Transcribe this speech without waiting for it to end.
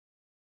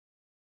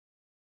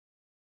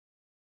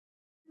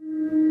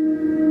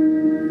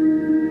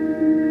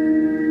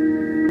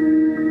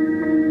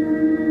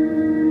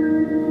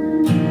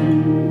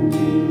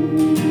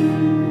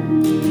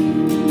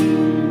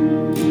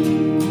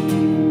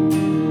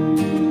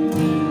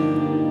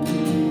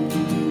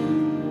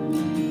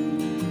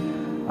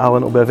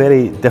Alan, it'll be a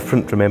very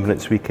different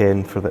Remembrance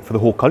weekend for the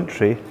whole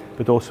country,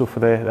 but also for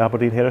the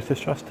Aberdeen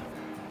Heritage Trust.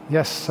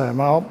 Yes,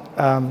 Mal.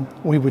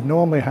 We would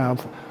normally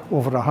have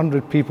over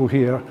 100 people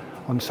here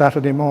on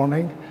Saturday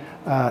morning.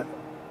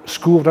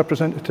 School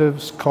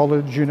representatives,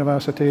 college,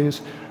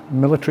 universities,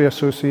 military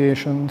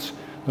associations,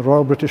 the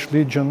Royal British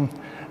Legion,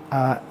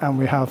 and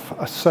we have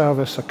a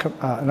service,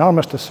 an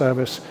Armistice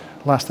service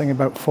lasting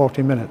about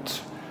 40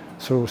 minutes.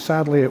 So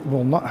sadly it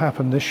will not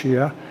happen this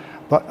year,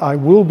 but I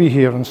will be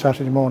here on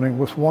Saturday morning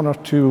with one or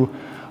two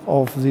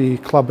of the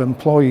club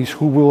employees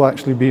who will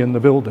actually be in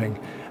the building,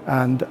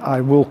 and I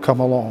will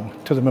come along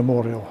to the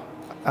memorial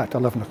at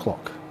 11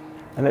 o'clock.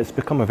 And it's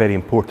become a very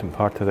important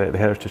part of the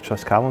Heritage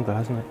Trust calendar,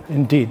 hasn't it?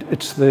 Indeed,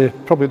 it's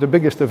probably the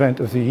biggest event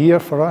of the year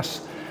for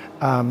us.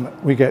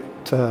 We get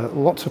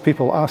lots of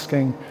people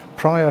asking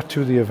prior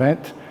to the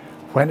event,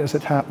 when is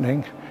it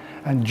happening?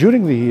 And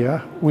during the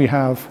year, we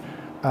have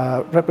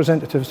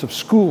representatives of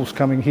schools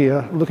coming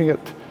here, looking at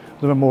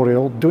the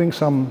memorial, doing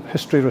some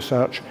history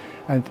research,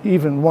 and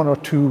even one or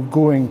two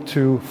going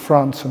to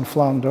France and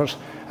Flanders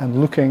and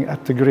looking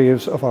at the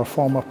graves of our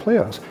former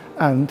players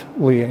and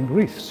laying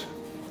wreaths.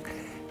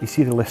 You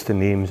see the list of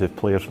names of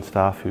players and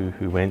staff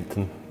who went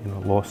and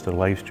lost their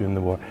lives during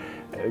the war.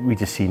 We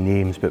just see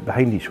names, but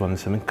behind each one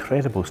there's some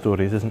incredible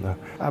stories, isn't there?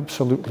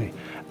 Absolutely.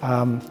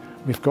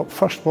 We've got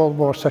First World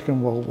War,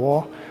 Second World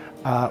War.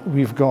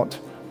 We've got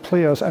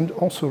players, and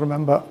also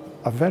remember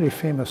a very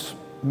famous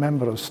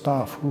member of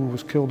staff who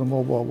was killed in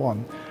World War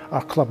I,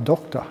 our club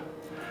doctor.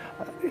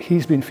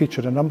 He's been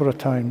featured a number of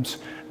times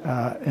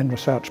in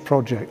research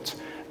projects.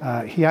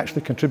 He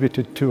actually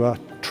contributed to a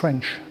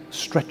trench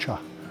stretcher,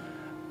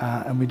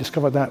 and we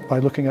discovered that by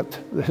looking at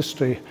the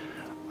history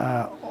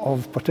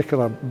of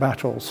particular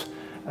battles,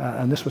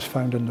 and this was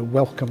found in the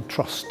Wellcome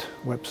Trust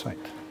website.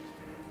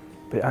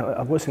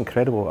 But what's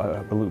incredible,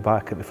 I look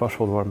back at the First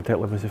World War in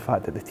particular, was the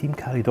fact that the team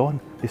carried on.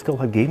 They still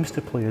had games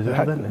to play as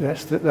well, didn't they?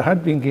 Yes, there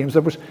had been games.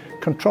 There was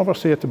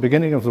controversy at the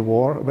beginning of the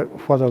war about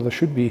whether there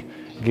should be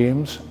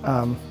games,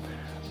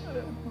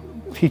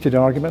 heated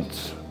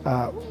arguments.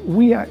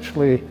 We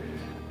actually,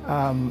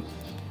 and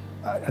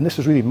this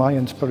is really my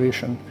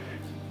inspiration,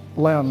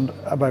 learned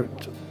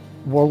about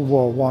World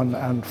War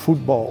I and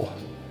football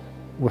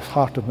with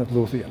Heart of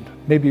Midlothian.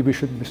 Maybe we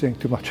shouldn't be saying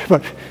too much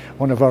about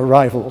one of our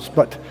rivals,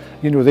 but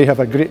they have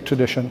a great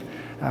tradition.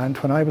 And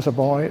when I was a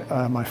boy,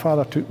 my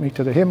father took me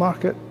to the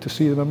Haymarket to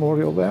see the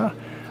memorial there,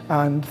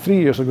 and 3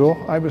 years ago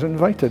I was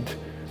invited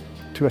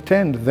to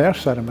attend their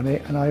ceremony,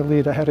 and I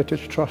laid a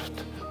Heritage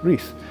Trust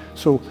wreath.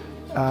 So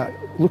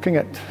looking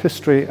at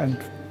history and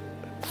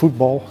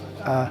football,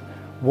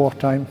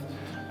 wartime,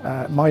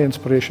 my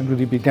inspiration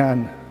really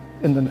began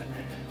in the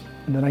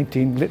late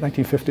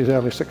 1950s,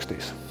 early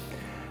 60s.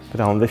 But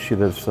Alan, this year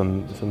there's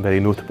some very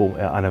notable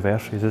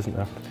anniversaries, isn't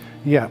there?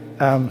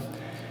 Yeah.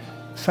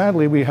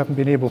 Sadly, we haven't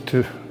been able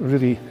to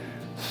really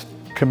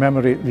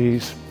commemorate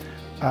these.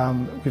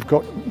 We've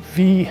got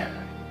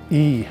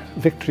VE,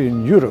 Victory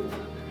in Europe,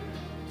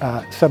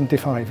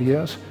 75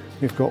 years.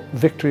 We've got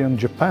Victory in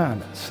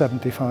Japan,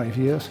 75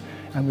 years.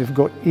 And we've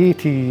got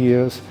 80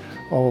 years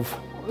of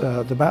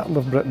the Battle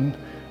of Britain,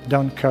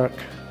 Dunkirk,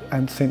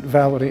 and St.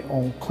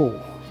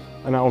 Valery-en-Caux.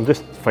 And Alan,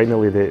 just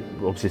finally,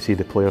 obviously see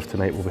the players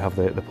tonight. We'll have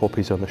the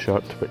poppies on the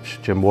shirt, which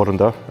Jim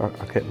Warrender,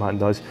 our kit man,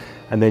 does.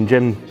 And then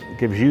Jim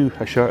gives you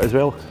a shirt as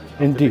well.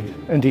 Indeed,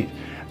 indeed.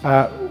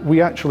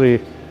 We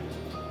actually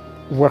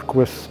work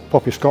with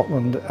Poppy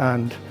Scotland,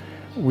 and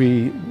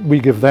we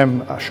give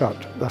them a shirt.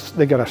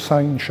 They get a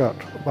signed shirt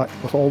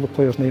with all the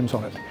players' names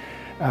on it.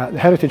 The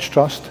Heritage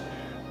Trust,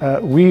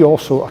 we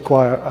also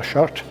acquire a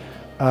shirt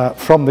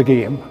from the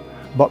game,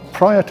 but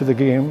prior to the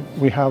game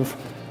we have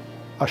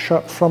a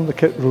shirt from the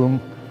kit room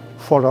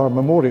for our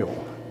memorial.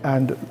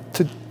 And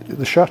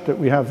the shirt that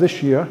we have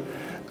this year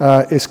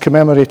is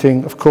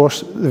commemorating, of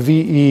course, the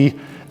VE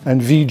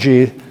and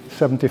VJ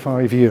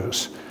 75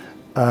 years.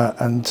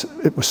 And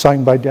it was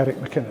signed by Derek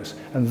McInnes.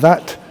 And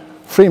that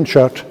framed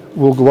shirt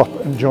will go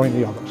up and join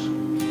the others.